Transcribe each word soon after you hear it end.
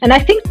And I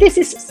think this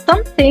is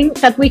something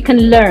that we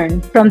can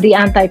learn from the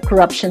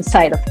anti-corruption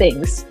side of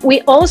things.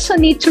 We also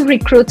need to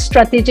recruit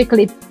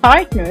strategically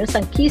partners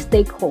and key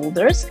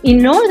stakeholders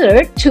in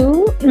order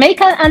to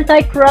make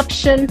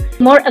anti-corruption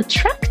more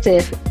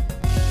attractive.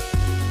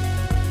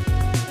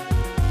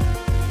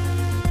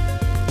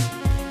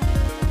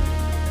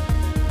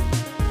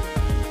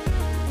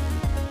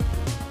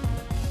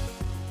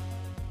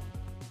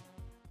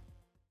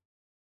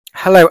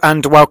 Hello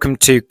and welcome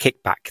to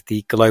Kickback,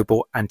 the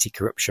Global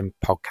Anti-Corruption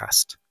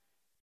podcast.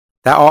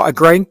 There are a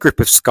growing group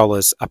of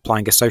scholars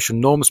applying a social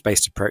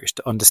norms-based approach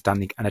to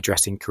understanding and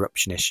addressing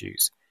corruption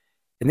issues.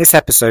 In this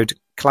episode,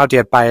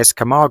 Claudia Baez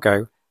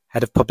Camargo,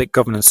 Head of Public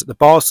Governance at the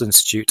Basel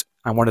Institute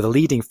and one of the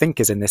leading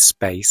thinkers in this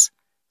space,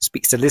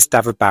 speaks to Liz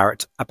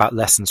Dávid-Barrett about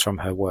lessons from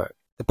her work.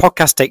 The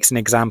podcast takes in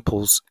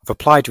examples of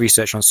applied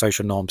research on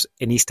social norms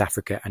in East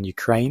Africa and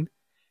Ukraine.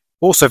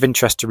 Also of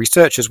interest to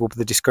researchers will be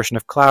the discussion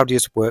of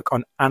Claudia's work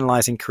on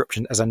analysing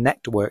corruption as a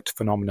networked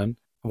phenomenon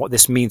and what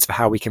this means for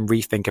how we can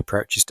rethink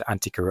approaches to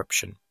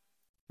anti-corruption.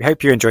 We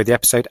hope you enjoyed the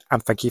episode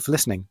and thank you for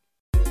listening.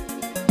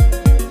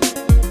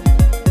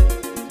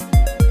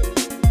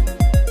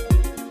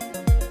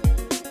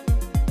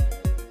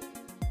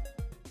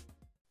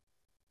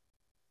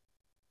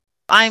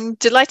 I'm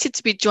delighted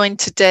to be joined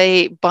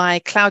today by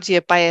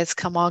Claudia Baez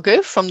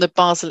Camargo from the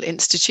Basel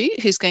Institute,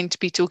 who's going to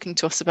be talking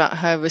to us about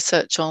her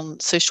research on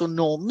social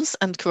norms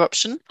and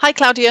corruption. Hi,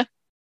 Claudia.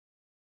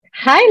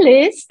 Hi,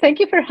 Liz. Thank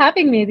you for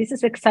having me. This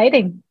is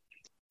exciting.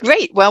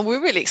 Great. Well, we're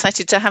really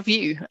excited to have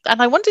you.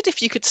 And I wondered if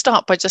you could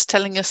start by just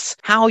telling us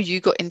how you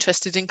got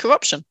interested in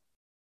corruption.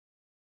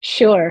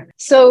 Sure.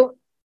 So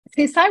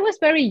since I was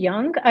very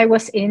young, I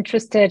was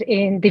interested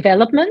in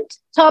development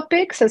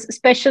topics,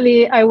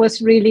 especially I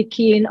was really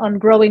keen on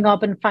growing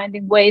up and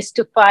finding ways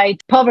to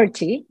fight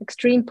poverty,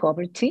 extreme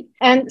poverty.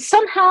 And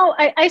somehow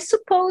I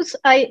suppose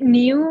I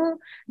knew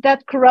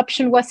that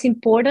corruption was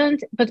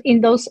important, but in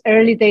those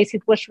early days,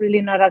 it was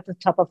really not at the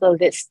top of the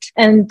list.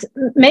 And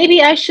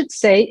maybe I should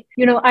say,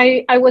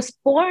 I was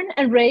born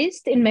and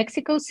raised in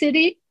Mexico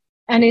City,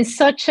 and in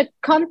such a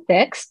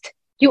context,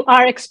 you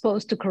are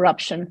exposed to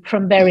corruption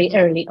from very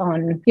early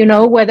on,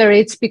 whether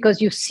it's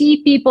because you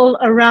see people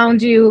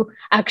around you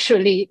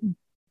actually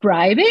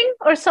bribing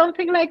or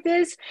something like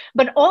this,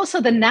 but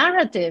also the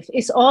narrative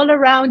is all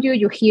around you.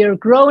 You hear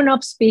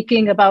grown-ups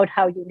speaking about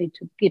how you need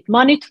to give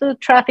money to the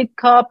traffic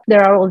cop.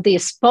 There are all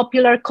these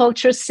popular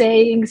culture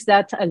sayings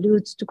that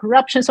allude to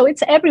corruption. So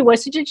it's everywhere.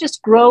 So you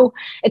just grow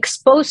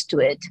exposed to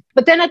it.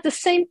 But then at the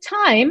same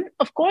time,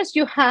 of course,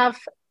 you have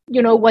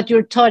what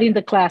you're taught in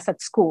the class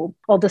at school,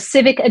 all the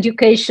civic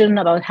education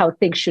about how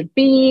things should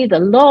be, the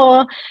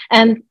law,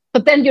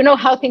 but then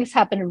how things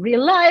happen in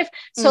real life.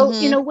 So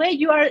in a way,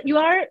 you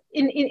are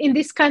in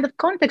this kind of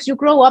context, you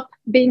grow up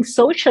being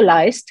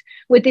socialized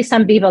with this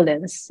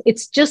ambivalence.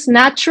 It's just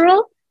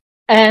natural,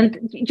 and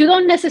you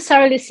don't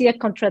necessarily see a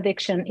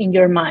contradiction in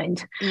your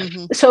mind.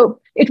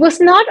 So it was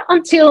not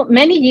until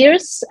many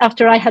years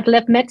after I had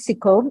left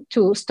Mexico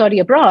to study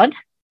abroad,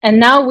 and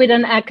now with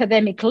an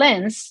academic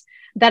lens,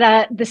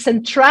 that the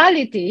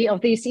centrality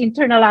of this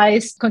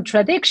internalized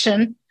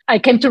contradiction, I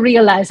came to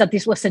realize that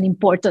this was an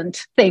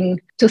important thing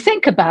to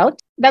think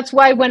about. That's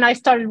why when I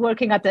started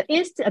working at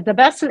the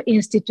Basel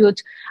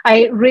Institute,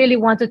 I really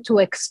wanted to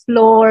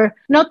explore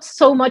not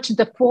so much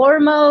the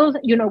formal,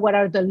 what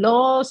are the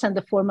laws and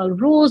the formal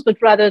rules,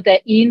 but rather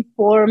the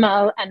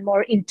informal and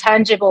more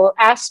intangible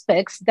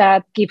aspects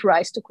that give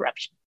rise to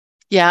corruption.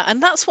 Yeah,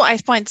 and that's what I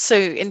find so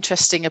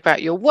interesting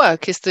about your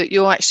work, is that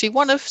you're actually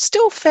one of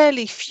still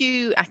fairly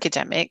few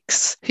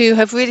academics who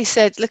have really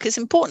said, look, it's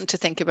important to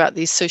think about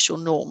these social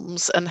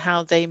norms and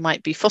how they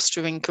might be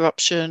fostering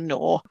corruption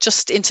or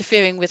just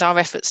interfering with our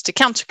efforts to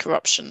counter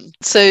corruption.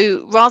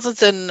 So rather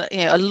than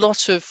a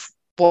lot of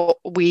what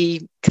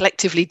we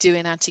collectively do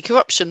in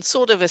anti-corruption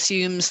sort of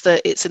assumes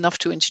that it's enough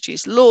to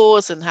introduce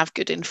laws and have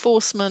good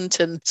enforcement,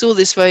 and it's all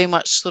this very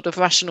much sort of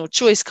rational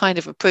choice kind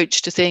of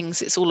approach to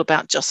things. It's all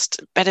about just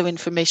better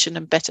information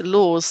and better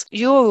laws.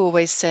 You're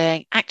always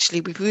saying,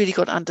 actually, we've really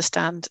got to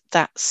understand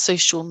that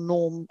social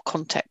norm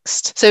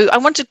context. So I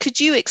wondered, could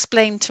you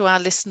explain to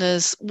our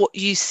listeners what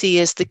you see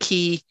as the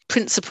key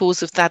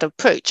principles of that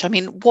approach? I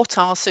mean, what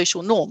are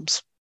social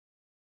norms?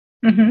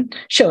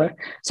 Sure.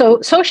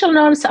 So social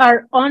norms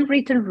are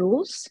unwritten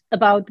rules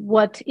about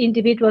what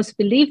individuals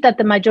believe that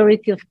the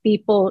majority of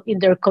people in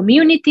their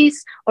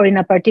communities or in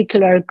a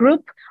particular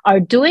group are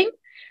doing,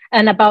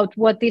 and about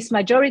what this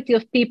majority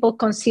of people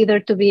consider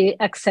to be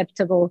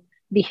acceptable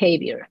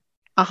behavior.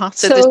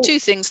 So there's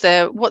two things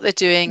there, what they're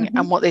doing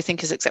and what they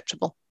think is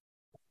acceptable.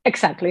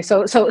 Exactly.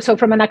 So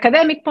from an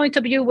academic point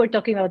of view, we're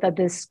talking about the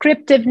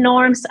descriptive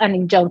norms and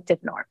injunctive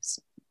norms.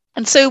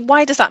 And so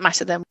why does that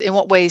matter then? In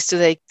what ways do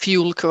they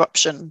fuel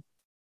corruption?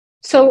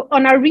 So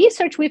on our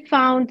research, we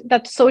found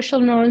that social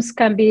norms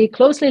can be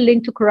closely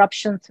linked to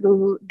corruption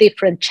through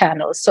different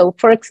channels. So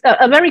for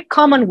a very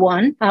common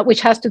one,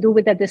 which has to do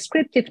with the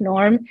descriptive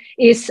norm,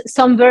 is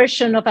some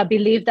version of a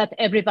belief that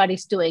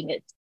everybody's doing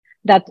it.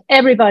 that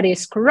everybody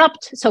is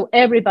corrupt, so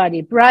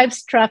everybody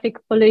bribes traffic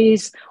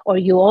police, or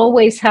you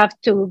always have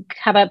to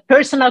have a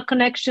personal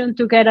connection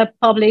to get a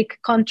public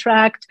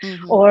contract,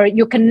 or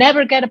you can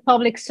never get a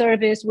public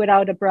service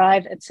without a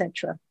bribe,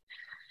 etc.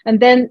 And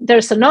then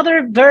there's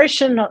another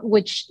version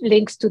which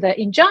links to the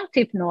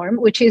injunctive norm,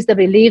 which is the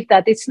belief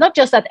that it's not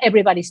just that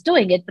everybody's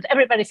doing it, but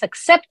everybody's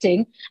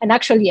accepting and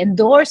actually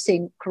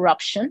endorsing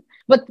corruption.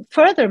 But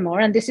furthermore,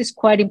 and this is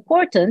quite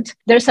important,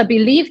 there's a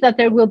belief that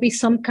there will be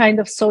some kind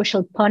of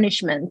social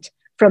punishment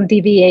from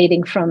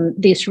deviating from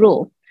this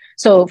rule.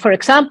 So, for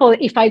example,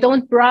 if I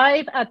don't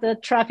bribe at the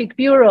traffic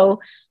bureau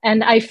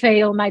and I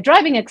fail my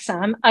driving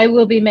exam, I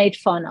will be made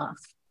fun of.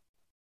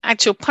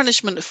 Actual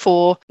punishment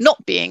for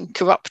not being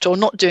corrupt or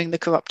not doing the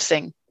corrupt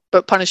thing,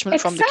 but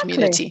punishment from the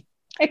community.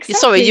 Exactly.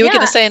 Sorry, you were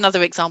going to say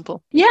another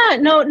example. Yeah,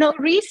 no.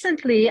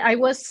 Recently, I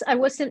was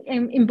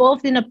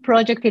involved in a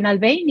project in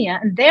Albania,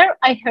 and there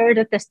I heard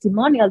a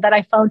testimonial that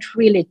I found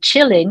really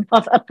chilling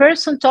of a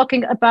person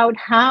talking about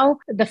how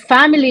the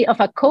family of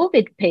a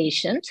COVID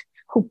patient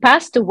who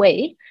passed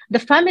away, the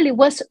family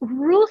was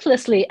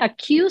ruthlessly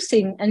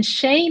accusing and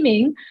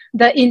shaming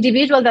the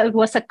individual that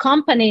was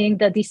accompanying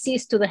the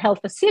deceased to the health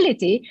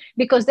facility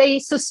because they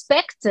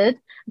suspected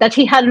that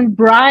he hadn't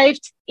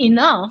bribed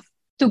enough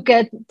to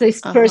get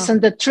this person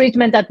the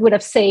treatment that would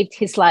have saved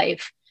his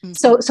life.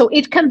 So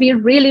it can be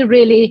really,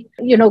 really,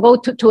 go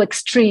to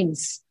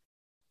extremes.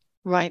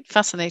 Right.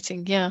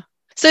 Fascinating. Yeah.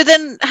 So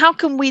then how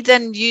can we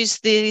then use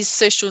these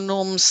social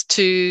norms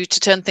to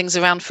turn things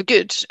around for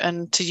good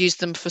and to use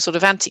them for sort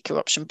of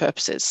anti-corruption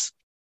purposes?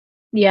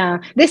 Yeah,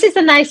 this is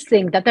a nice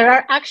thing that there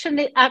are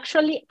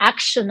actually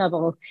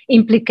actionable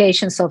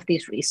implications of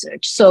this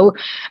research. So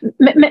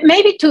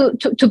maybe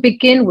to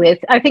begin with,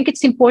 I think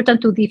it's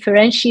important to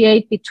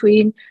differentiate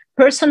between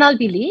personal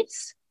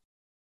beliefs,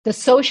 the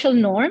social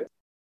norm,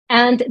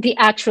 and the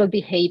actual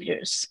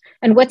behaviors.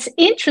 And what's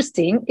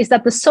interesting is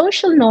that the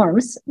social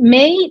norms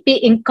may be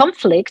in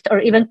conflict or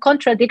even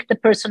contradict the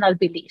personal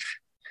belief.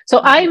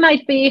 So I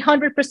might be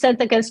 100%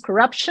 against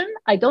corruption.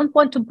 I don't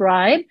want to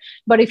bribe,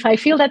 but if I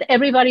feel that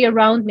everybody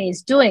around me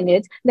is doing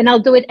it, then I'll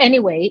do it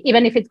anyway,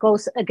 even if it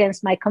goes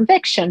against my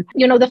conviction.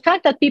 The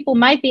fact that people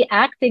might be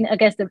acting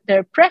against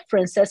their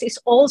preferences is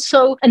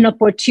also an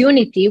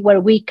opportunity where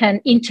we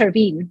can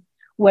intervene,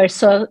 where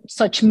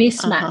such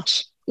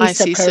mismatch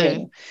is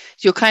occurring.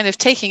 So you're kind of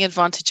taking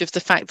advantage of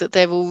the fact that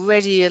they're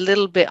already a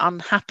little bit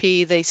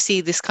unhappy. They see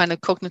this kind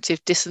of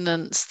cognitive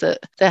dissonance that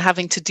they're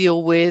having to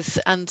deal with.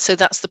 And so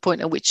that's the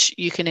point at which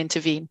you can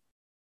intervene.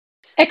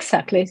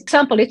 Exactly. For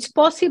example, it's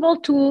possible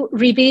to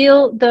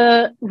reveal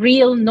the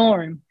real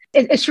norm.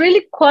 It's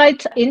really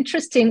quite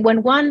interesting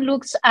when one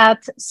looks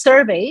at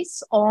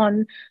surveys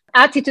on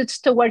attitudes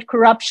toward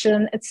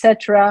corruption,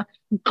 etc.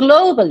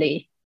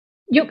 Globally,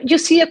 you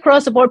see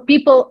across the board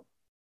people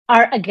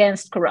are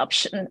against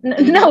corruption.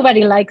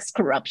 Nobody likes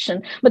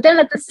corruption. But then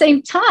at the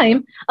same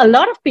time, a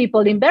lot of people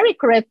in very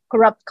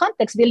corrupt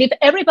contexts believe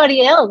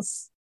everybody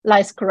else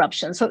likes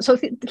corruption. So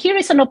here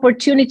is an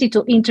opportunity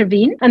to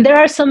intervene. And there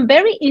are some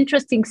very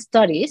interesting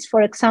studies.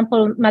 For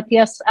example,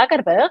 Matthias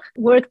Agerberg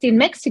worked in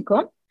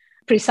Mexico,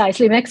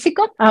 precisely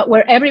Mexico,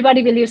 where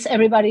everybody believes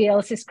everybody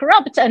else is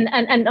corrupt.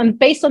 And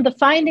based on the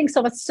findings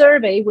of a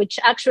survey, which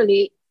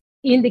actually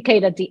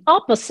indicated the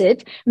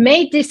opposite,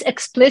 made this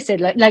explicit,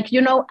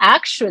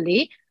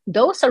 actually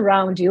those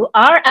around you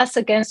are as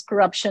against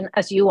corruption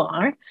as you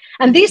are.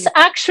 And this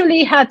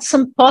actually had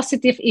some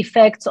positive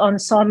effects on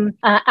some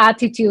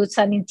attitudes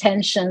and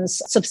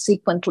intentions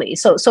subsequently.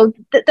 So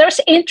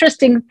there's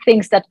interesting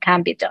things that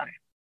can be done.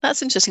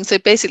 That's interesting. So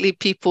basically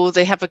people,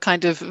 they have a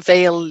kind of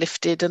veil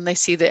lifted and they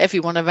see that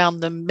everyone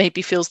around them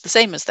maybe feels the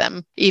same as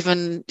them.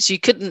 Even so, you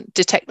couldn't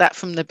detect that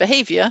from the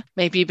behavior,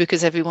 maybe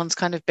because everyone's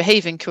kind of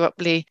behaving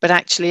corruptly, but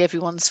actually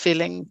everyone's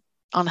feeling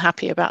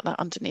unhappy about that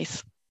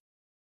underneath.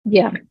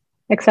 Yeah,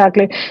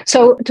 exactly.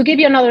 So to give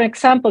you another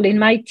example, in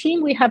my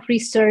team, we have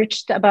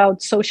researched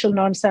about social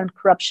norms and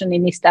corruption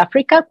in East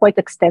Africa quite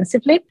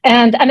extensively.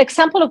 And an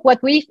example of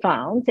what we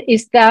found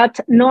is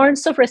that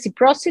norms of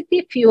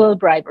reciprocity fuel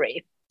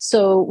bribery.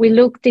 So we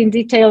looked in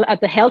detail at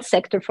the health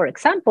sector, for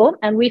example,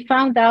 and we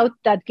found out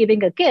that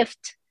giving a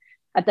gift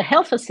at the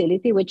health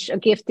facility, which a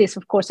gift is,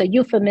 of course, a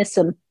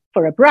euphemism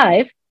for a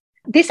bribe,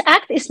 this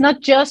act is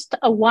not just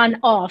a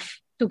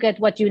one-off to get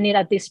what you need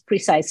at this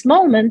precise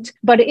moment,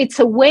 but it's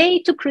a way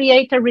to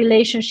create a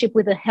relationship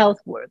with a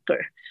health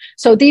worker.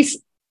 So this,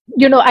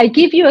 I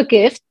give you a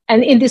gift,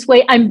 and in this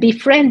way, I'm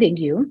befriending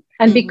you.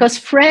 And because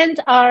friends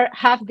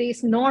have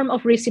this norm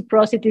of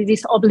reciprocity,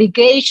 this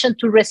obligation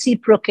to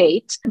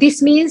reciprocate,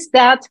 this means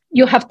that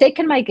you have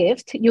taken my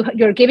gift,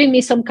 you're giving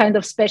me some kind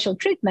of special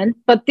treatment,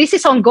 but this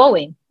is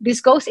ongoing.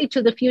 This goes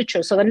into the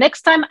future. So the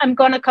next time I'm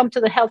going to come to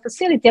the health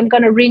facility, I'm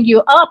going to ring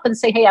you up and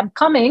say, hey, I'm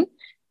coming.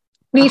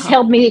 Please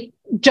help me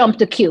jump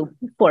the queue,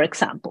 for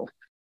example.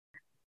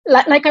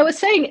 Like I was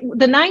saying,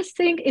 the nice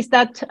thing is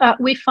that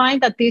we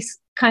find that this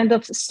kind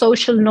of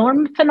social norm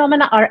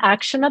phenomena are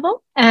actionable.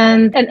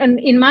 And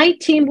in my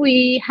team, we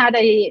had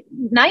a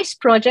nice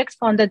project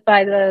funded by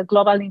the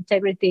Global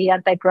Integrity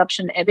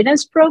Anti-Corruption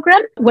Evidence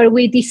Program, where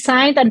we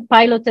designed and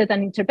piloted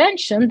an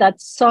intervention that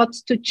sought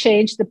to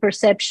change the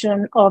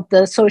perception of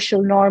the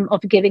social norm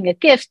of giving a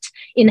gift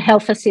in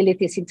health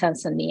facilities in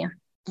Tanzania.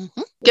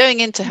 Mm-hmm. Going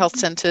into health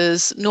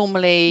centres,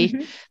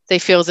 normally they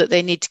feel that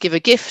they need to give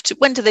a gift.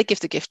 When do they give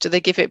the gift? Do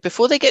they give it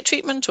before they get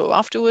treatment or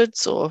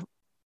afterwards? Or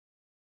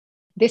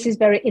this is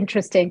very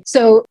interesting.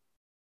 So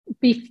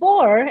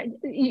before,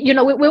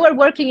 we were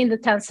working in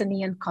the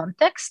Tanzanian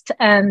context,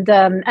 and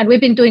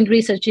we've been doing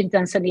research in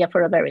Tanzania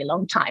for a very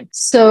long time.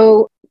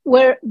 So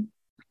we're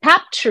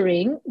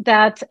capturing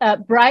that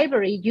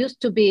bribery used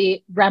to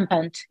be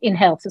rampant in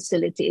health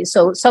facilities.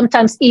 So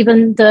sometimes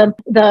even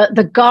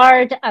the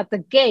guard at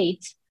the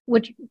gate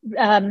would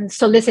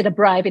solicit a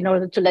bribe in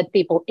order to let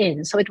people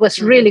in. So it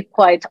was really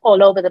quite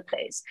all over the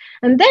place.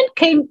 And then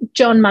came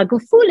John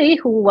Magufuli,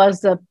 who was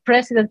the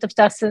president of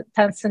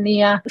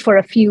Tanzania for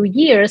a few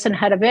years and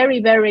had a very,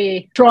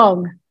 very strong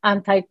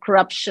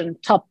anti-corruption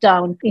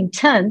top-down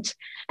intent.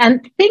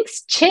 And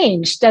things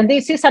changed. And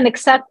this is an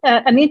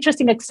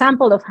interesting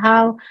example of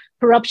how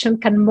corruption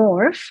can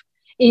morph,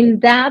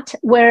 in that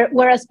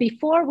whereas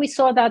before we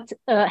saw that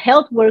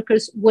health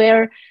workers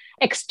were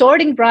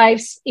extorting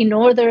bribes in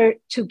order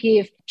to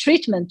give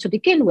treatment to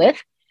begin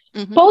with,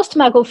 post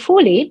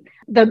Magufuli,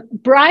 the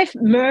bribe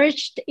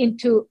merged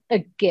into a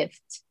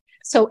gift.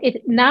 So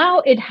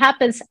it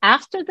happens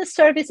after the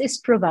service is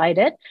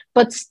provided,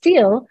 but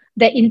still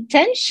the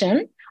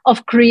intention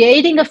of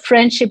creating a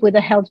friendship with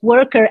a health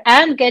worker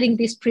and getting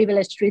this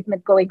privileged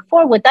treatment going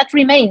forward, that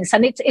remains.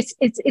 And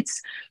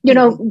it's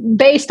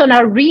based on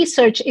our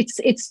research,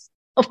 it's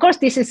of course,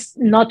 this is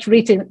not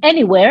written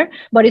anywhere,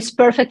 but it's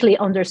perfectly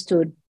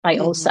understood by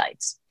all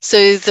sides.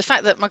 So the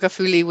fact that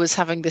Magufuli was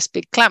having this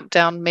big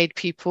clampdown made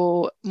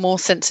people more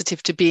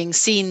sensitive to being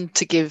seen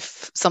to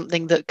give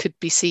something that could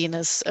be seen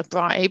as a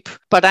bribe,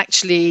 but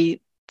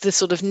actually the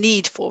sort of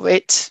need for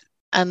it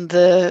and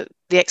the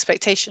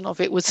expectation of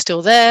it was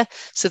still there.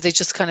 So they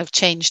just kind of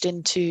changed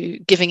into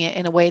giving it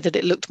in a way that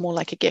it looked more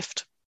like a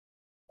gift.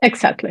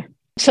 Exactly.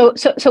 So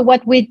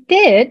what we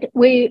did,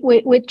 we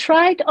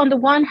tried on the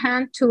one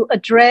hand to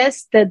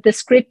address the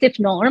descriptive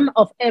norm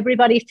of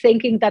everybody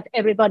thinking that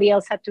everybody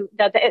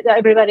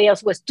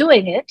else was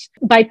doing it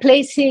by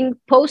placing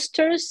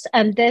posters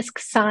and desk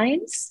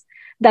signs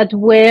that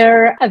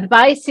were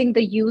advising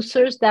the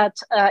users that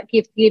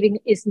gift giving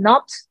is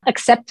not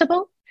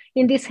acceptable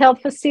in this health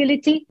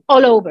facility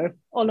all over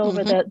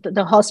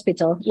the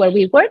hospital where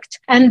we worked.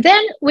 And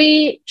then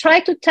we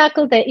tried to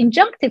tackle the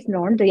injunctive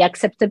norm, the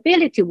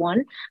acceptability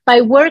one,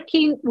 by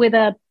working with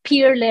a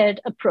peer-led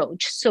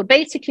approach. So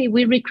basically,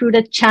 we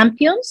recruited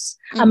champions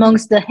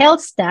amongst the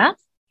health staff.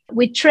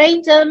 We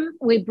trained them,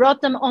 we brought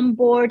them on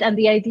board, and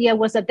the idea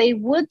was that they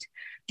would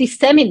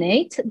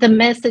disseminate the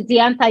message, the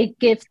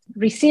anti-gift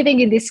receiving,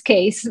 in this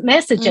case,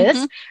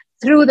 messages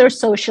through their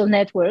social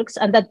networks,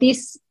 and that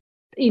this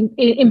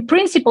in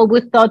principle,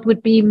 we thought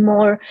would be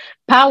more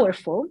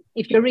powerful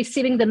if you're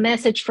receiving the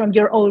message from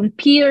your own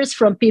peers,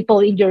 from people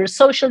in your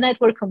social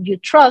network whom you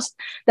trust,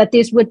 that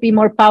this would be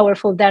more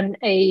powerful than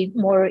a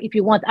more, if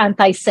you want,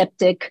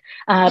 antiseptic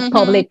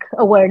public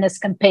awareness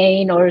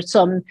campaign or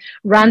some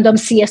random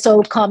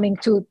CSO coming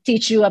to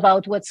teach you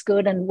about what's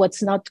good and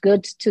what's not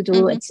good to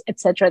do, et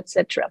cetera, et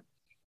cetera.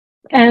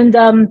 And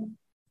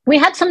we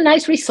had some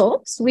nice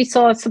results. We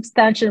saw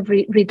substantial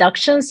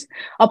reductions,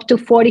 up to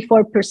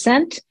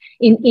 44%,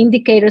 in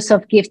indicators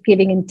of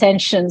gift-giving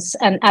intentions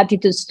and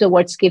attitudes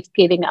towards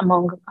gift-giving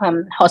among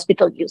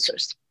hospital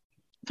users.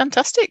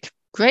 Fantastic.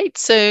 Great.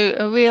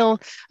 So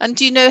and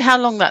do you know how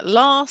long that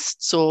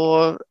lasts,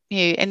 or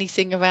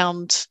anything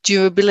around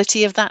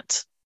durability of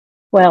that?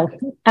 Well,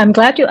 I'm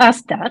glad you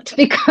asked that,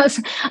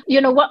 because,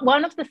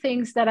 one of the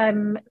things that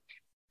I'm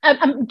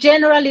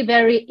generally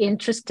very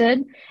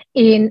interested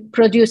in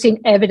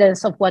producing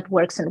evidence of what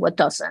works and what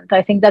doesn't.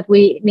 I think that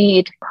we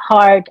need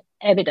hard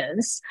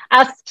evidence,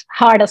 as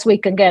hard as we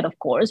can get, of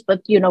course,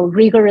 but,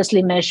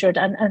 rigorously measured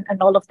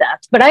and all of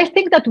that. But I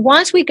think that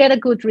once we get a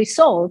good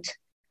result,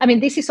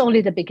 this is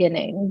only the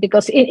beginning,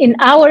 because in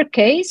our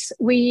case,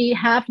 we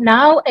have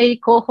now a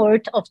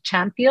cohort of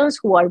champions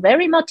who are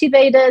very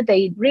motivated.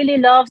 They really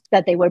loved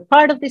that they were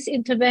part of this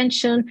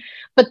intervention.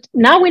 But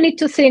now we need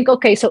to think,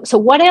 okay, so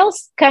what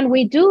else can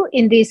we do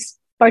in this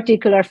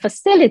particular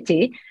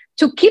facility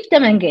to keep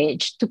them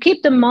engaged, to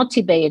keep them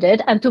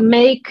motivated, and to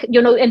make,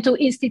 and to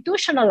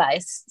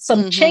institutionalize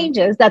some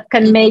changes that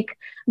can make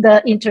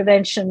the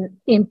intervention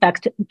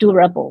impact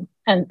durable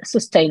and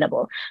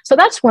sustainable. So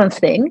that's one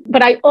thing.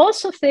 But I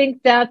also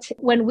think that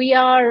when we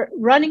are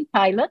running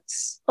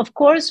pilots, of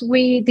course,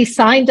 we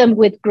design them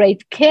with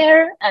great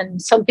care.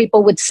 And some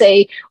people would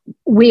say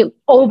we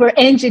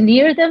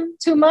over-engineer them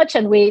too much,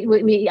 and we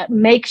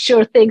make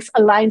sure things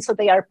align so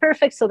they are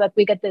perfect so that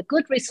we get the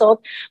good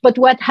result. But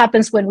what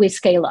happens when we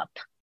scale up?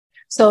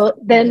 So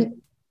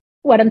then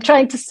what I'm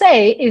trying to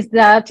say is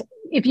that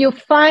if you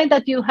find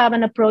that you have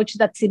an approach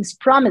that seems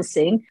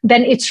promising,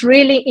 then it's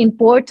really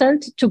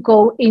important to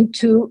go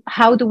into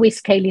how do we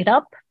scale it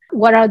up?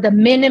 What are the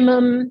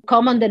minimum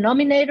common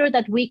denominator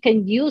that we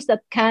can use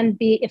that can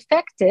be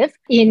effective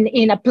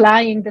in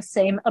applying the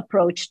same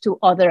approach to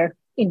other,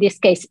 in this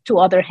case, to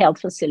other health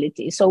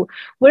facilities. So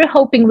we're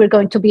hoping we're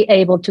going to be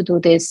able to do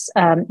this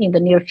in the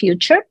near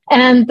future.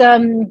 And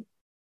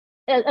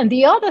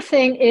the other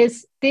thing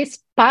is these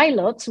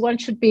pilots, one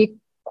should be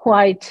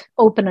quite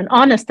open and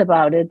honest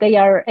about it. They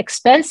are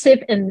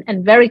expensive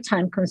and very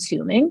time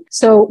consuming.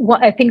 So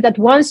I think that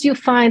once you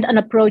find an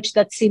approach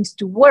that seems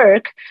to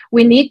work,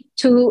 we need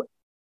to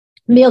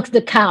milk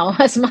the cow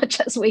as much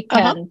as we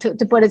can,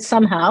 to put it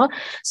somehow.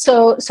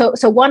 So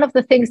one of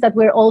the things that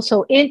we're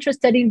also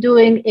interested in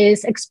doing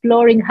is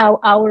exploring how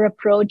our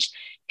approach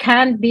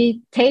can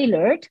be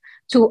tailored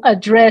to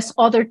address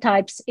other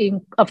types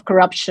of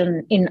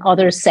corruption in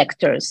other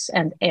sectors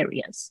and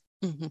areas.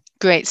 Mm-hmm.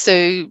 Great.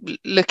 So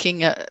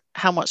looking at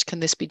how much can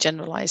this be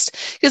generalized?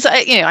 Because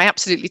I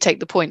absolutely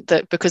take the point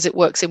that because it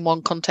works in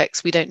one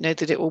context, we don't know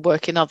that it will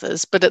work in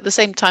others. But at the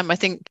same time, I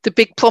think the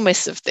big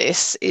promise of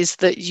this is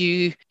that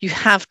you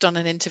have done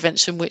an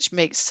intervention which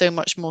makes so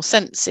much more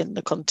sense in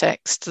the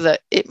context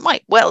that it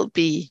might well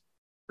be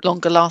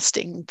longer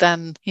lasting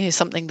than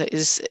something that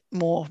is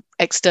more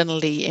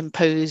externally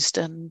imposed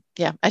and,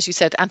 as you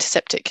said,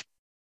 antiseptic.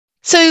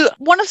 So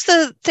one of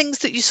the things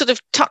that you sort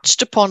of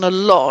touched upon a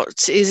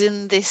lot is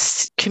in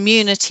this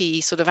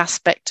community sort of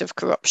aspect of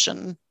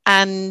corruption.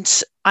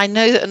 And I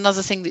know that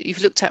another thing that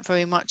you've looked at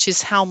very much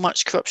is how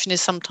much corruption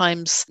is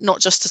sometimes not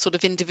just a sort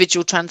of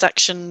individual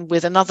transaction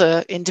with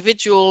another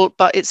individual,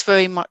 but it's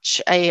very much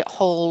a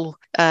whole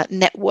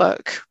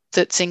network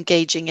that's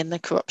engaging in the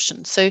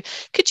corruption. So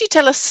could you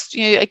tell us,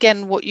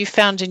 again, what you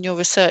found in your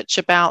research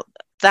about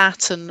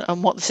that and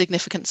what the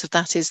significance of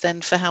that is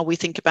then for how we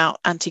think about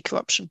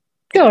anti-corruption?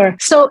 Sure.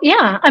 So,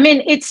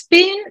 it's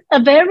been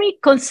a very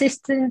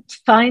consistent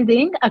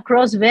finding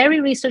across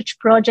various research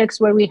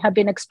projects where we have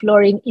been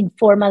exploring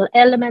informal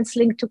elements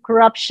linked to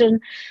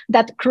corruption,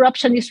 that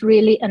corruption is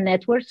really a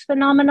network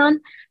phenomenon,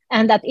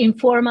 and that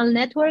informal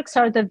networks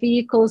are the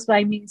vehicles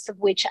by means of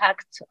which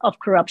acts of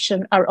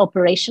corruption are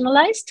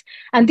operationalized.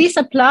 And this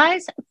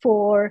applies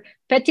for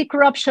petty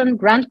corruption,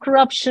 grant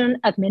corruption,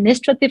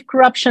 administrative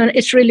corruption.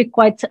 It's really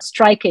quite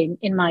striking,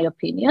 in my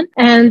opinion.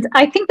 And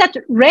I think that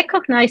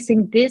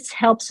recognizing this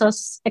helps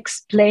us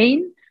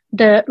explain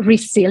the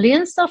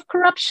resilience of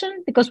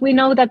corruption, because we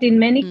know that in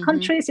many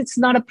countries, it's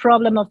not a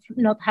problem of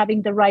not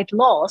having the right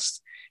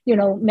laws.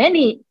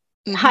 Many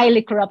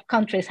highly corrupt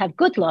countries have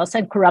good laws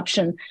and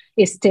corruption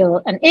is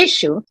still an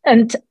issue.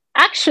 And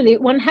actually,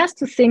 one has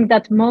to think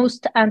that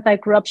most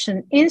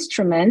anti-corruption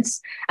instruments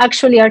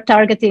actually are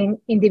targeting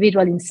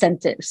individual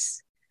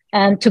incentives.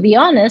 And to be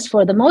honest,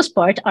 for the most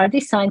part, are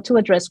designed to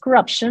address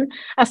corruption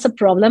as a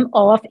problem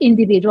of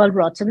individual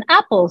rotten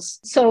apples.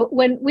 So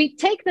when we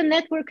take the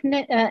network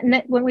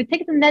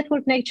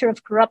nature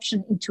of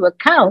corruption into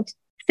account,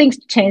 things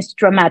change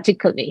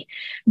dramatically,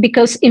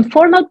 because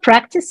informal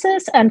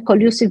practices and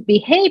collusive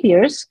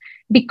behaviors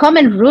become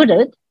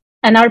enrooted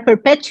and are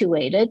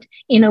perpetuated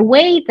in a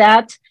way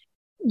that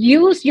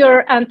use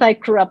your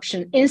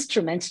anti-corruption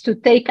instruments to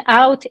take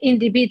out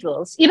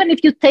individuals. Even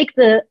if you take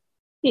the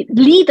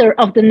leader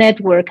of the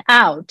network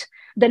out,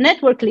 the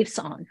network lives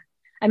on.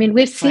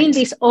 We've seen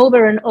this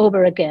over and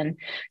over again.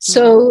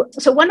 So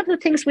one of the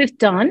things we've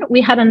done,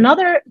 we had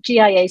another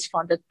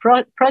GIA's-funded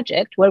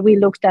project where we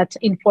looked at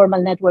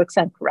informal networks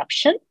and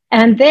corruption.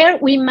 And there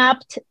we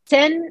mapped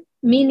 10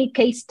 mini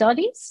case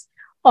studies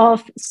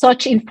of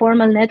such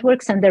informal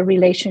networks and their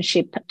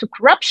relationship to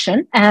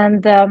corruption.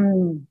 And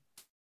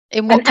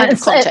in what kind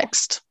of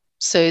context?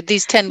 So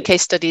these 10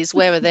 case studies,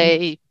 where are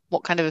they?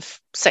 What kind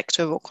of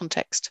sector or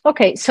context?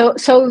 Okay, so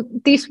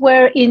these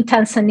were in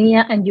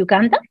Tanzania and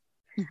Uganda.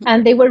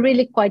 And they were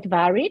really quite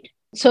varied.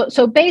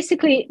 So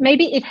basically,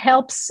 maybe it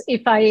helps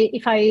if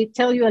I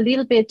tell you a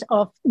little bit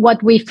of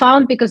what we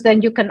found, because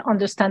then you can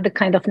understand the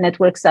kind of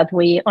networks that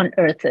we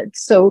unearthed.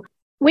 So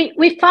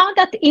we found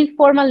that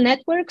informal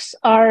networks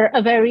are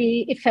a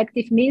very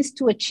effective means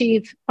to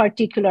achieve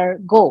particular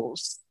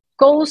goals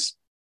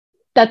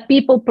that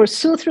people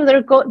pursue through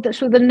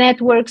the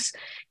networks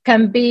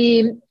can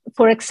be,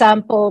 for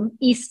example,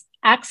 ease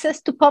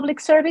access to public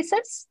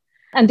services.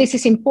 And this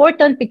is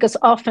important because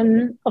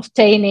often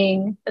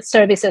obtaining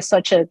services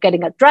such as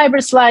getting a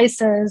driver's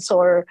license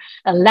or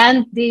a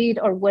land deed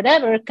or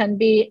whatever can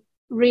be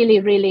really,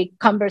 really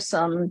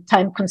cumbersome,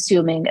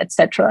 time-consuming,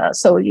 etc.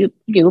 So you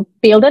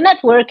build a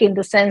network in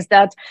the sense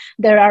that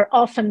there are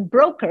often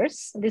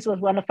brokers. This was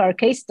one of our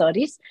case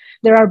studies.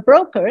 There are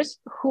brokers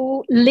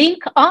who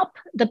link up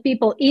the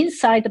people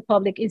inside the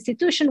public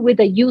institution with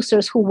the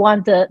users who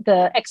want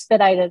the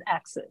expedited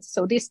access.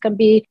 So this can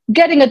be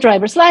getting a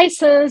driver's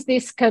license.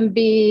 This can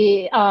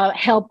be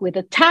help with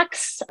a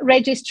tax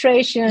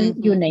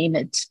registration, you name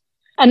it.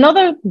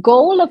 Another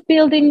goal of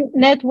building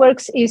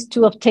networks is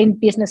to obtain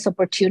business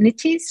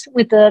opportunities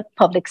with the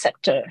public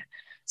sector.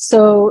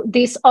 So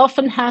this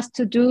often has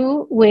to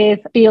do with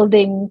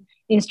building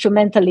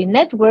instrumentally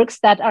networks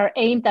that are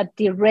aimed at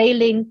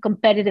derailing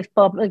competitive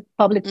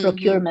public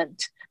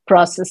procurement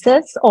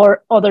processes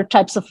or other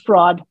types of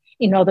fraud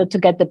in order to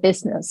get the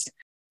business.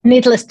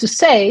 Needless to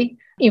say,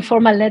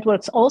 informal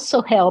networks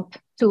also help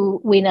to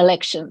win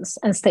elections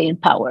and stay in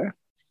power,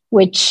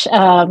 which,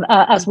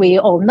 as we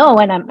all know,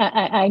 and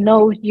I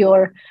know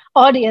your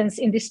audience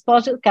in this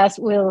podcast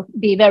will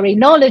be very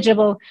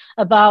knowledgeable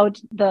about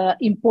the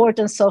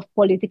importance of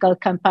political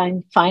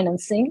campaign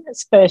financing,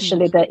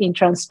 especially the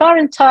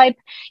intransparent type,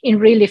 in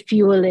really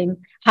fueling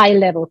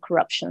high-level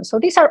corruption. So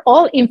these are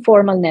all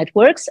informal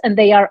networks, and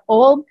they are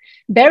all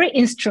very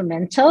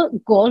instrumental,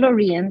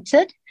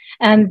 goal-oriented,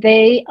 and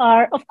they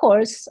are, of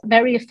course,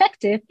 very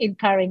effective in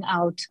carrying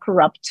out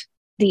corrupt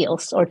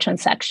deals or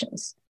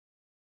transactions.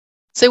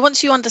 So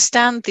once you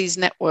understand these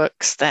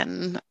networks,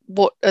 then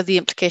what are the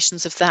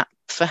implications of that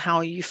for how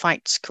you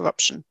fight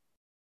corruption?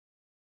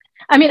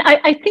 I mean,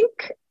 I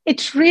think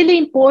it's really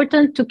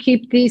important to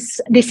keep this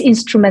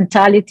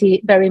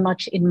instrumentality very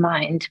much in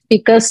mind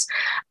because,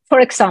 for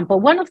example,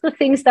 one of the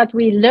things that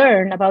we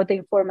learn about the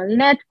informal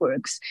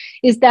networks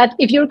is that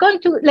if you're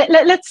going to,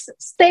 let's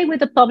stay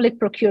with the public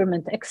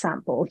procurement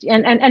example.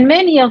 And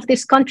many of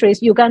these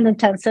countries, Uganda and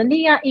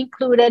Tanzania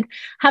included,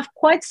 have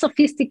quite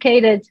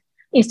sophisticated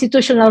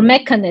institutional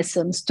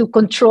mechanisms to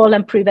control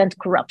and prevent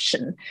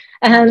corruption.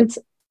 And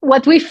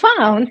what we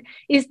found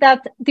is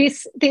that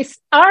these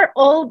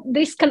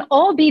can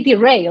all be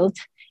derailed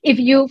if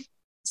you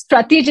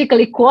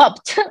strategically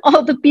co-opt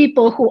all the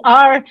people who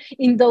are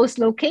in those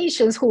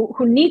locations who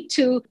need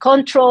to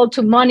control,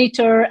 to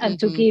monitor, and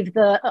to give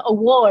the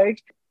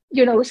award.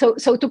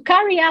 So to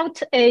carry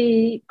out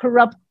a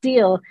corrupt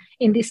deal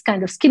in this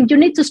kind of scheme, you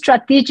need to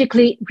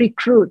strategically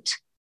recruit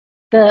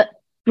the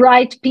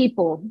right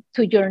people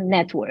to your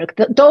network,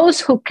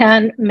 those who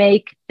can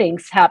make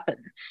things happen.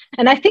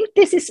 And I think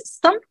this is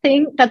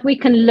something that we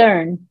can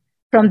learn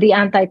from the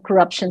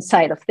anti-corruption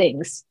side of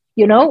things.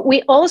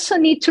 We also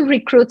need to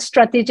recruit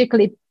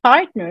strategically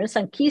partners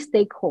and key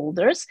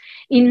stakeholders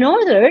in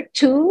order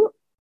to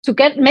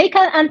make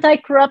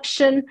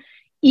anti-corruption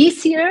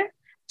easier,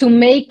 to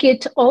make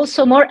it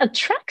also more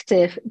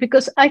attractive.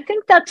 Because I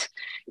think that,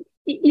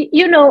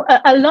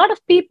 a lot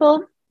of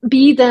people,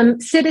 be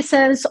them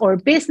citizens or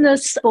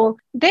business, or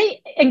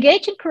they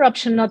engage in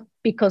corruption not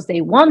because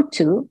they want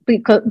to,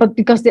 but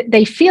because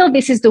they feel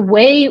this is the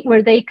way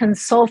where they can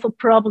solve a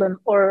problem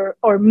or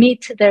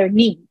meet their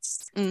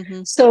needs.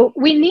 So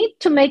we need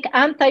to make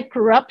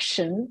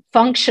anti-corruption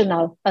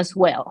functional as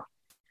well.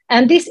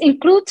 And this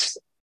includes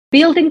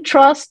building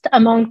trust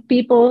among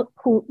people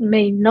who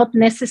may not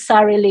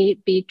necessarily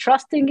be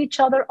trusting each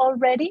other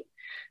already.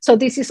 So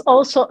this is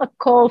also a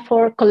call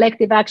for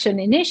collective action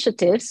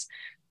initiatives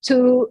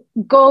to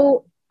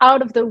go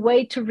out of their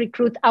way to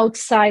recruit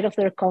outside of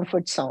their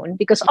comfort zone.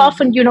 Because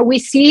often, we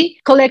see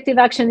collective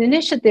action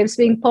initiatives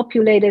being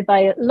populated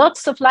by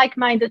lots of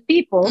like-minded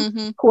people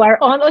who are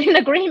all in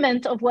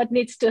agreement of what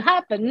needs to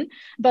happen.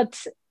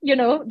 But,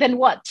 then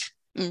what?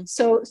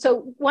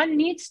 So one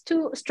needs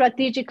to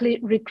strategically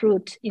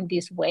recruit in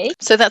this way.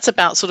 So that's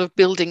about sort of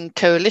building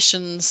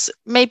coalitions.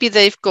 Maybe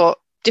they've got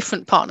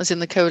different partners in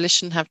the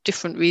coalition have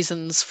different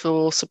reasons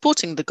for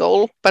supporting the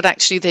goal, but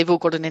actually they've all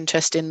got an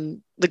interest in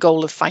the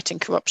goal of fighting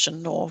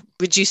corruption or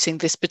reducing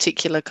this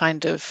particular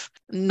kind of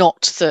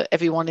knot that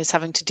everyone is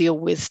having to deal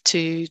with,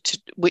 to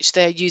which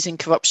they're using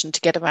corruption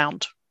to get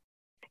around.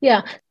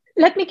 Yeah.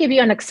 Let me give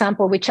you an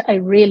example which I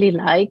really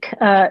like.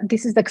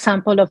 This is the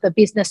example of the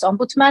business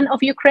ombudsman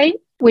of Ukraine,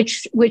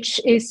 which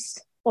is,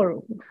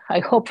 or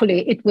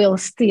hopefully it will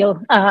still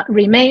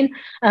remain,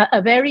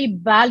 a very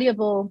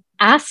valuable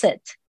asset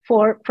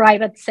for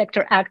private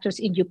sector actors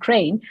in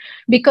Ukraine,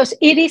 because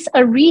it is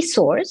a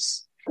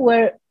resource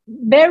where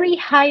very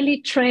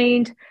highly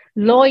trained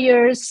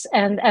lawyers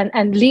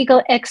and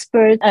legal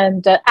experts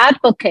and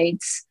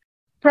advocates,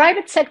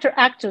 private sector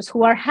actors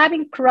who are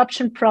having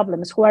corruption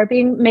problems, who are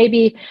being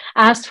maybe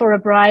asked for a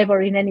bribe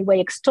or in any way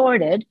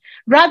extorted,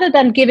 rather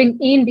than giving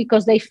in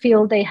because they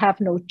feel they have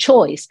no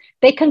choice,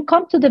 they can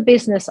come to the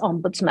business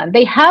ombudsman.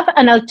 They have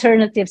an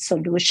alternative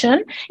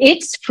solution.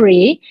 It's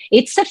free.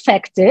 It's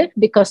effective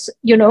because,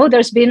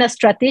 there's been a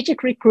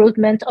strategic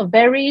recruitment of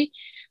very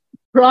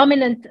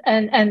prominent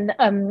and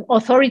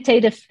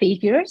authoritative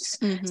figures.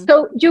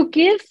 So you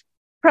give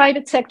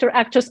private sector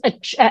actors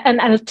an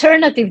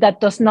alternative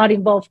that does not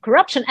involve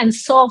corruption and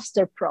solves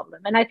their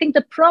problem. And I think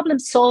the problem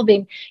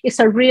solving is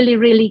a really,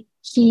 really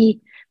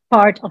key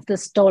part of the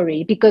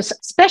story, because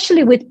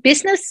especially with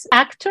business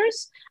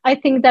actors, I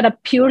think that a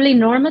purely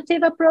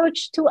normative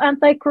approach to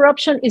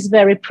anti-corruption is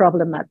very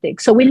problematic.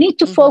 So we need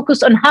to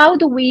focus on how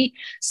do we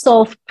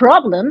solve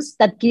problems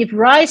that give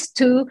rise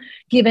to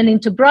giving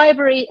into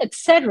bribery,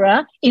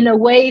 etc., in a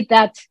way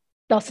that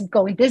doesn't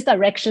go in this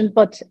direction,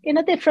 but in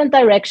a different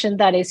direction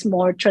that is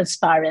more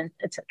transparent,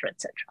 etc.,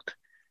 etc.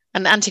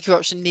 And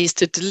anti-corruption needs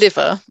to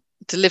deliver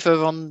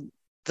on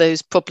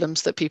those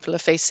problems that people are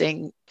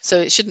facing. So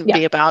it shouldn't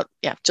be about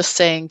just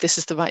saying this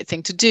is the right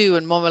thing to do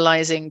and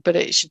moralizing, but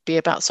it should be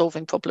about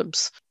solving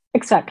problems.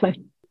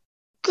 Exactly.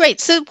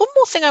 Great. So one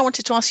more thing I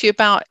wanted to ask you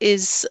about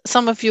is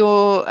some of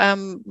your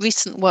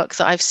recent work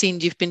that I've seen.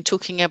 You've been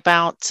talking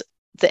about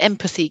the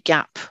empathy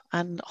gap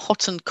and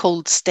hot and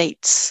cold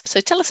states. So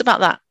tell us about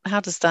that. How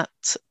does that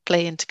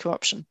play into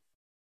corruption?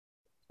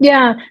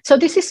 Yeah, so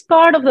this is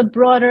part of the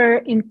broader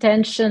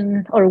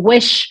intention or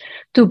wish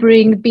to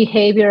bring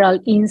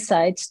behavioral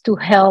insights to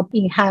help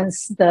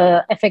enhance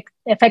the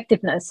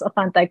effectiveness of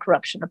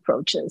anti-corruption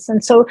approaches.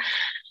 And so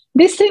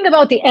this thing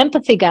about the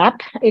empathy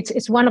gap,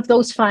 it's one of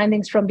those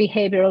findings from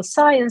behavioral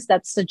science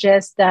that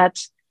suggests that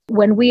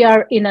when we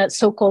are in a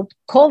so-called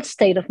cold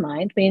state of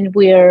mind, I mean,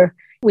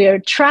 we're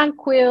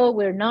tranquil,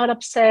 we're not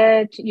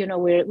upset,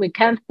 we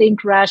can't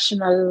think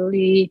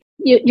rationally,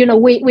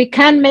 we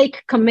can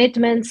make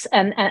commitments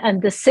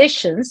and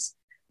decisions,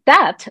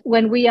 that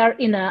when we are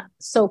in a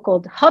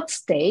so-called hot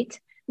state,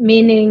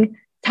 meaning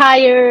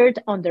tired,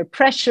 under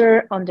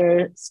pressure,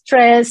 under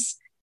stress,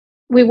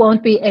 we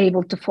won't be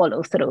able to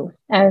follow through.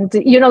 And,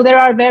 there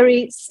are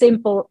very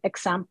simple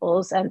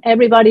examples, and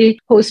everybody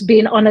who's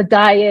been on a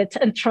diet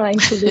and trying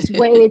to lose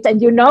weight,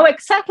 and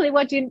exactly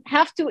what you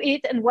have to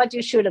eat and what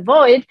you should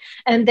avoid.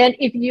 And then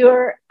if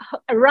you're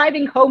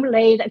arriving home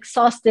late,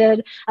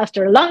 exhausted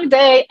after a long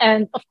day,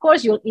 and of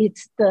course you'll eat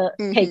the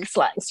cake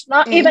slice,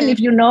 not even if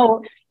you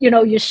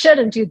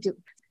shouldn't, you do.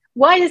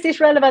 Why is this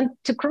relevant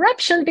to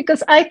corruption?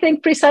 Because I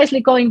think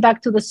precisely going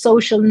back to the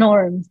social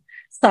norm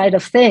side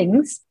of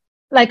things,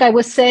 like I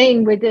was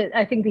saying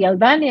I think the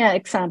Albania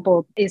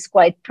example is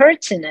quite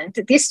pertinent.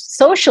 These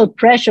social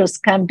pressures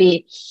can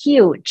be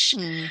huge.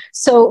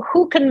 So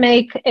who can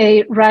make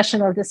a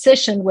rational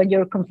decision when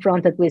you're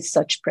confronted with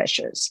such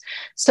pressures?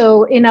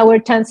 So in our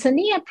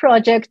Tanzania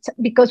project,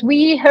 because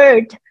we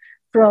heard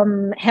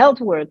from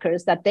health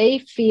workers that they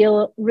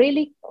feel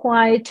really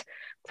quite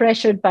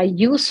pressured by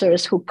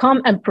users who come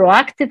and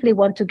proactively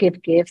want to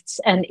give gifts,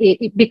 and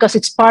because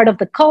it's part of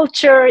the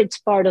culture, it's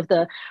part of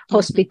the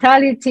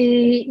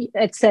hospitality,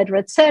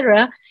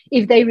 etc.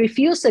 If they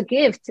refuse a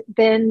gift,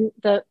 then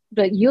the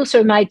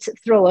user might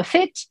throw a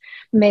fit,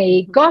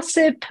 may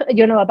gossip,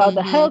 about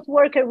the health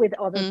worker with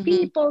other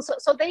people.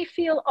 So they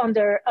feel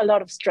under a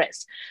lot of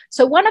stress.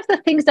 So one of the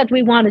things that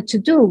we wanted to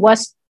do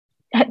was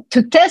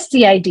to test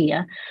the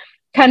idea: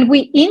 can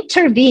we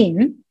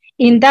intervene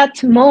in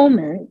that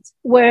moment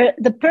where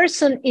the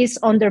person is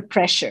under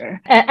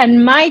pressure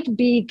and might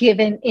be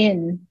given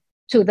in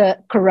to the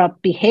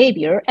corrupt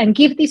behavior, and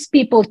give these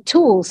people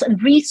tools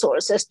and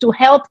resources to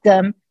help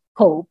them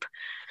cope?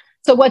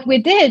 So what we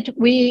did,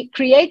 we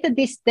created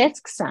these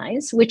desk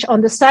signs, which on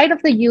the side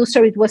of the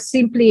user, it was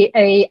simply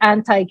a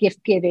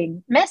anti-gift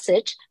giving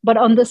message. But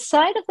on the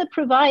side of the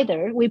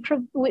provider,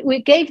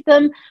 we gave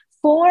them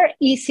 4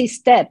 easy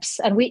steps.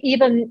 And we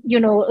even,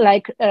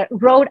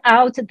 wrote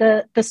out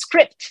the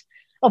script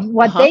of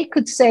what they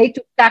could say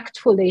to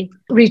tactfully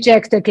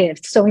reject a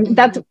gift. So in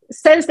that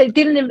sense, they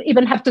didn't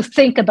even have to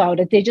think about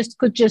it. They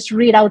could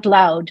read out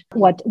loud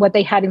what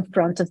they had in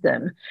front of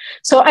them.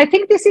 So I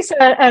think this is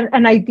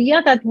an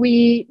idea that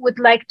we would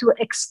like to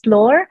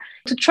explore,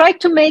 to try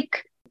to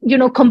make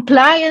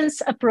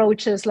compliance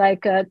approaches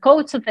like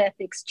codes of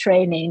ethics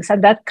trainings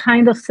and that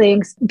kind of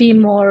things be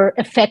more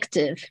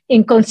effective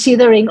in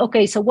considering,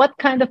 okay, so what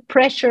kind of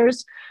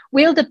pressures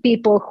will the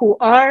people who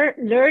are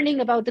learning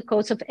about the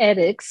codes of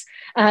ethics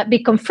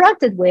be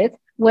confronted with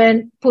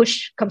when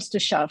push comes to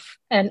shove?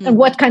 And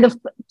what kind of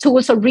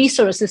tools or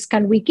resources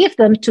can we give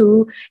them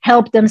to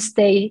help them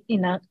stay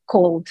in a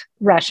cold,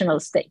 rational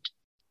state?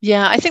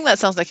 Yeah, I think that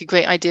sounds like a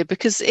great idea,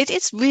 because it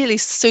is really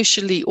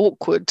socially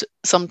awkward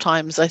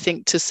sometimes, I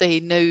think, to say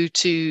no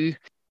to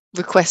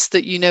requests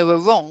that are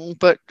wrong.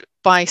 But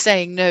by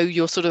saying no,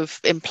 you're sort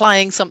of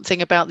implying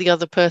something about the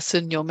other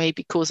person. You're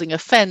maybe causing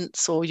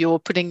offense, or you're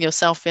putting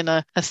yourself in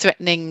a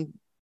threatening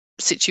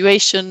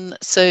situation.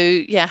 So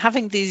yeah,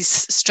 having these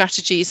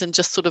strategies and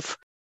just sort of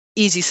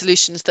easy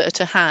solutions that are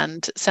to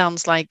hand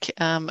sounds like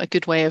a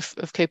good way of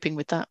coping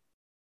with that.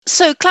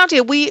 So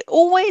Claudia, we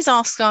always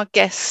ask our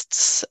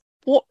guests,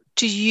 what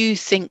do you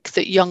think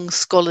that young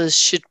scholars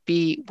should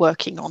be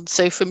working on?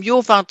 So from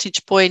your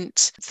vantage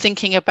point,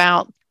 thinking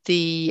about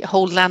the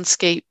whole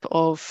landscape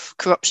of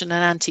corruption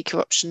and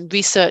anti-corruption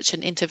research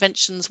and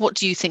interventions, what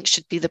do you think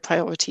should be the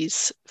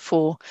priorities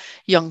for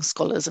young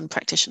scholars and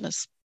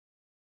practitioners?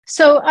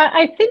 So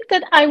I think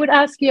that I would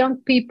ask young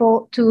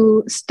people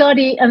to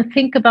study and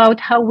think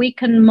about how we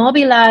can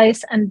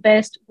mobilize and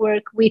best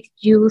work with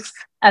youth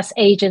as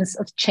agents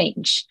of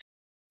change.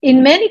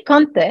 In many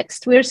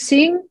contexts, we're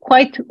seeing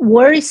quite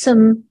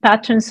worrisome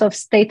patterns of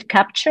state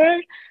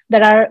capture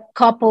that are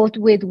coupled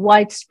with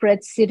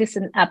widespread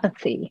citizen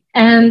apathy.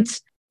 And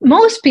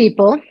most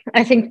people,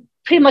 I think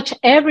pretty much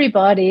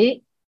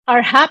everybody,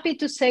 are happy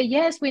to say,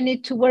 yes, we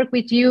need to work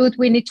with youth,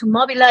 we need to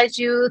mobilize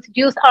youth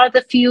are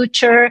the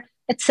future,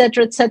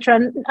 etc.,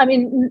 etc. I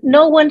mean,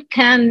 no one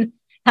can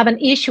have an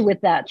issue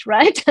with that,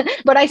 right?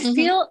 But I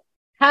still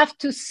have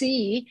to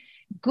see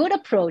good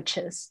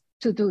approaches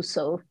to do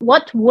so.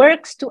 What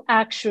works to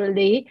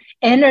actually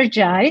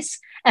energize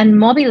and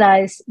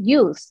mobilize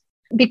youth?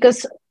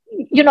 Because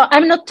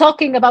I'm not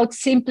talking about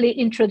simply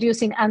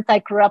introducing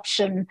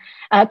anti-corruption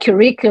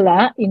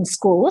curricula in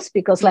schools,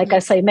 because like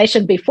as I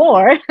mentioned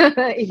before,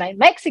 in my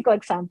Mexico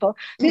example,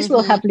 this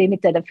will have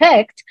limited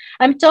effect.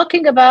 I'm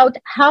talking about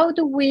how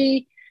do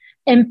we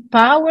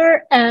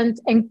empower and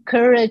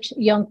encourage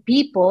young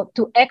people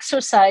to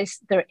exercise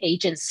their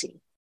agency.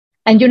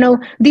 And,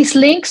 this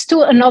links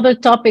to another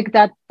topic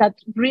that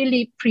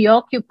really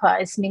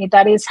preoccupies me.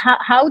 That is,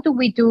 how do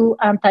we do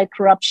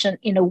anti-corruption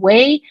in a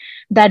way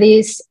that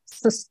is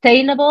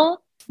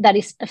sustainable, that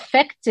is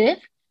effective,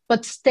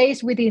 but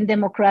stays within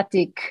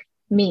democratic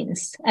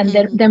means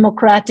and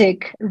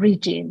democratic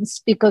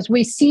regimes? Because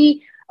we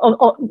see,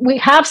 or we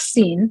have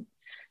seen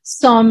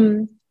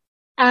some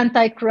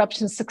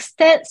anti-corruption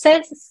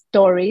success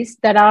stories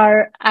that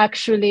are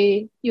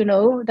actually,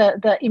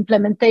 the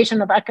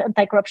implementation of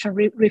anti-corruption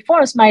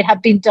reforms might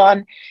have been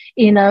done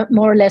in a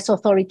more or less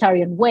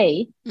authoritarian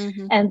way.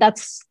 And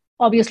that's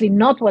obviously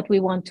not what we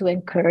want to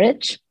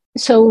encourage.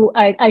 So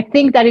I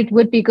think that it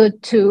would be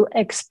good to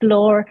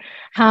explore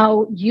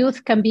how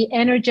youth can be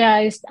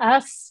energized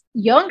as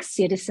young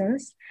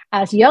citizens,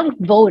 as young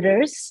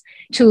voters,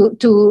 to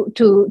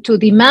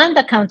demand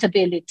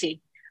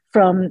accountability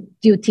from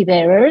duty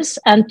bearers,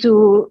 and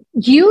to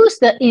use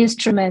the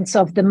instruments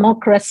of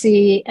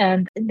democracy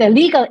and the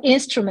legal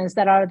instruments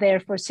that are there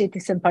for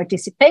citizen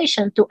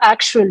participation to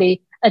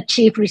actually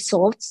achieve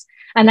results.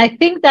 And I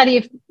think that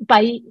if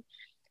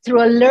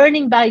through a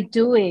learning by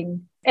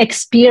doing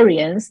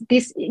experience,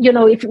 this,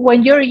 if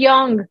when you're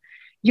young,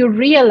 you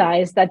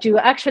realize that you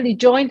actually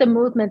joined the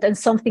movement and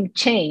something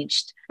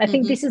changed. I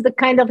think this is the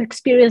kind of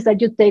experience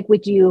that you take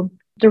with you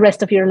the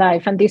rest of your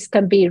life. And this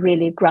can be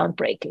really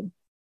groundbreaking.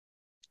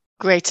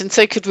 Great. And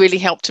so could really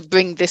help to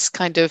bring this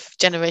kind of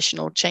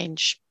generational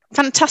change.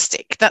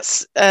 Fantastic.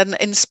 That's an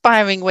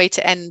inspiring way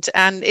to end.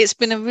 And it's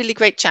been a really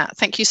great chat.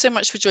 Thank you so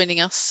much for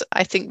joining us.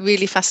 I think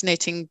really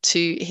fascinating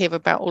to hear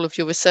about all of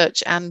your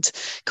research, and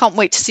can't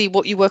wait to see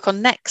what you work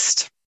on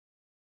next.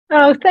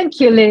 Oh, thank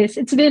you, Liz.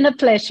 It's been a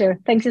pleasure.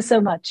 Thank you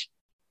so much.